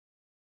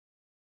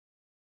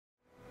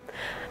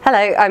Hello,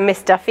 I'm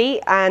Miss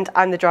Duffy and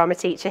I'm the drama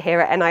teacher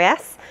here at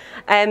NIS.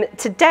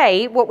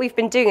 Today what we've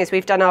been doing is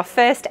we've done our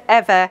first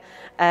ever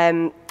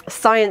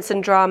Science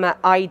and Drama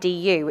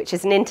IDU, which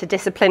is an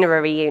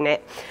interdisciplinary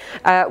unit.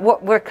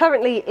 We're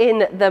currently in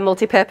the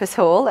multipurpose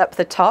hall up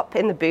the top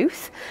in the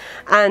booth,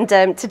 and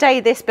today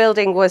this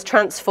building was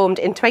transformed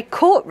into a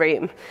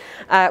courtroom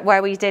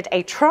where we did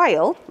a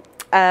trial,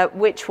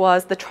 which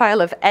was the trial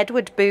of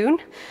Edward Boone,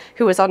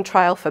 who was on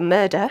trial for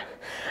murder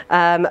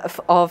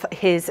of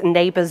his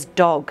neighbour's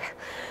dog.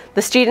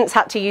 The students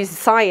had to use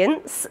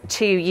science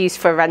to use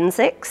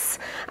forensics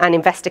and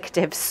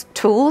investigative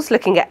tools,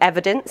 looking at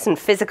evidence and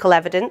physical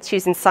evidence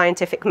using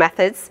scientific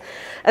methods,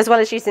 as well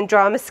as using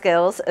drama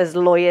skills as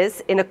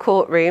lawyers in a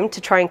courtroom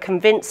to try and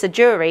convince a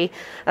jury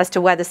as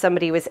to whether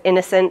somebody was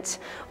innocent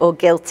or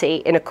guilty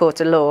in a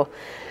court of law.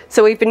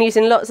 So we've been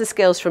using lots of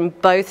skills from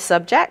both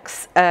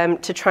subjects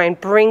to try and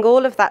bring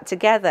all of that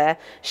together,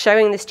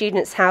 showing the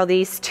students how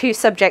these two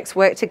subjects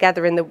work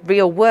together in the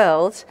real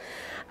world,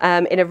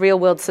 in a real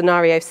world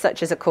scenario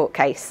such as a court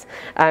case.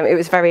 It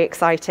was very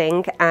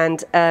exciting,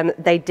 and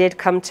they did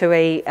come to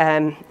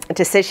a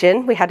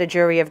decision. We had a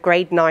jury of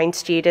grade 9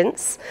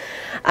 students,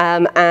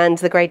 and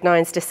the grade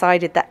 9s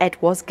decided that Ed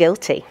was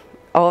guilty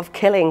of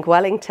killing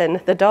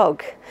Wellington the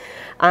dog.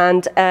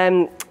 And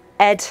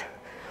Ed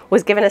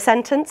was given a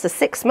sentence, a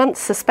 6-month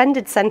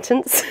suspended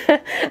sentence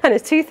and a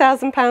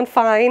 £2,000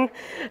 fine,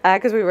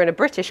 because we were in a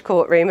British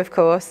courtroom, of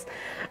course.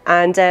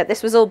 And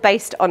this was all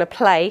based on a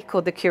play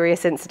called The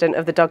Curious Incident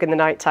of the Dog in the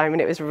Nighttime,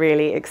 and it was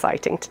really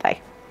exciting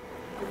today.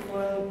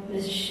 Before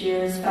Mrs.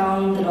 Shears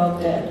found the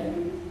dog dead.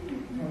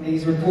 From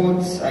these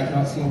reports, I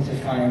cannot seem to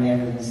find any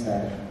evidence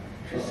that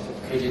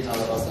Could you tell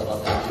us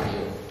about the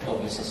interview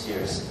of Mrs.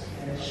 Shears?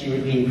 she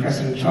would be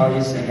pressing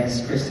charges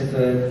against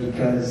Christopher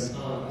because...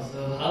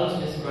 So how would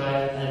you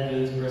describe Ed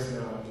Boone's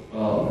personality?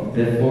 Well,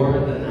 before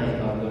the night